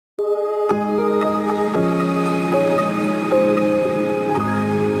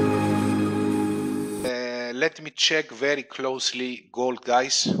Let me check very closely gold,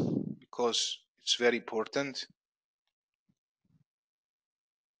 guys, because it's very important.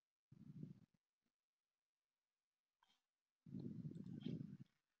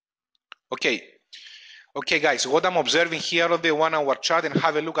 Okay, guys, what I'm observing here on the 1 hour chart, and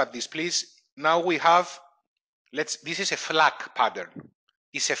have a look at this, please. Now we have, this is a flag pattern.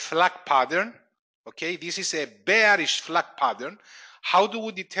 It's a flag pattern, okay? This is a bearish flag pattern. How do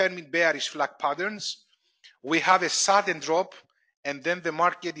we determine bearish flag patterns? We have a sudden drop, and then the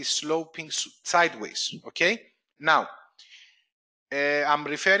market is sloping sideways, okay? Now, I'm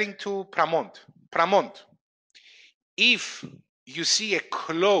referring to Pramont. Pramont, if you see a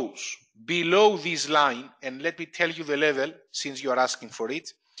close below this line, and let me tell you the level since you are asking for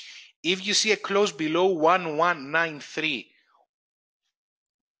it. If you see a close below 1193,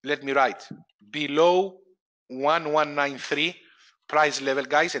 let me write below 1193 price level,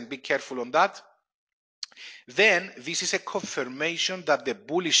 guys, and be careful on that. Then this is a confirmation that the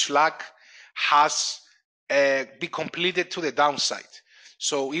bullish flag has been completed to the downside.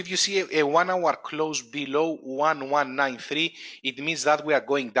 So if you see a 1 hour close below 1193, it means that we are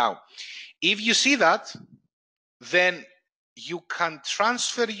going down. If you see that, then you can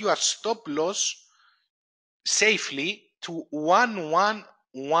transfer your stop loss safely to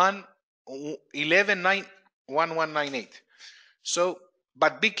 1198. So,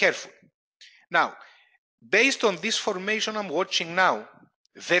 but be careful. Now, based on this formation I'm watching now,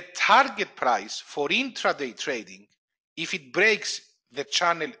 the target price for intraday trading, if it breaks the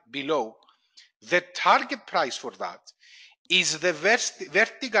channel below, the target price for that is the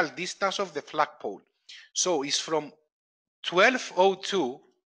vertical distance of the flagpole. So it's from 1202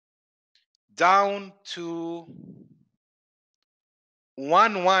 down to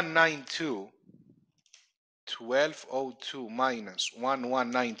 1192. 1202 minus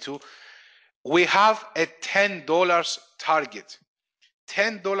 1192. We have a $10 target.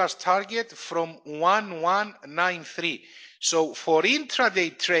 $10 target from 1193. So for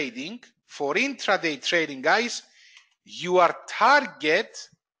intraday trading, guys, your target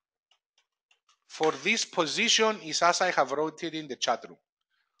for this position is, as I have wrote it in the chat room,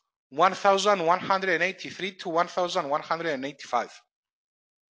 1183 to 1185.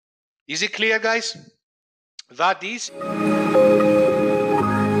 Is it clear, guys? That is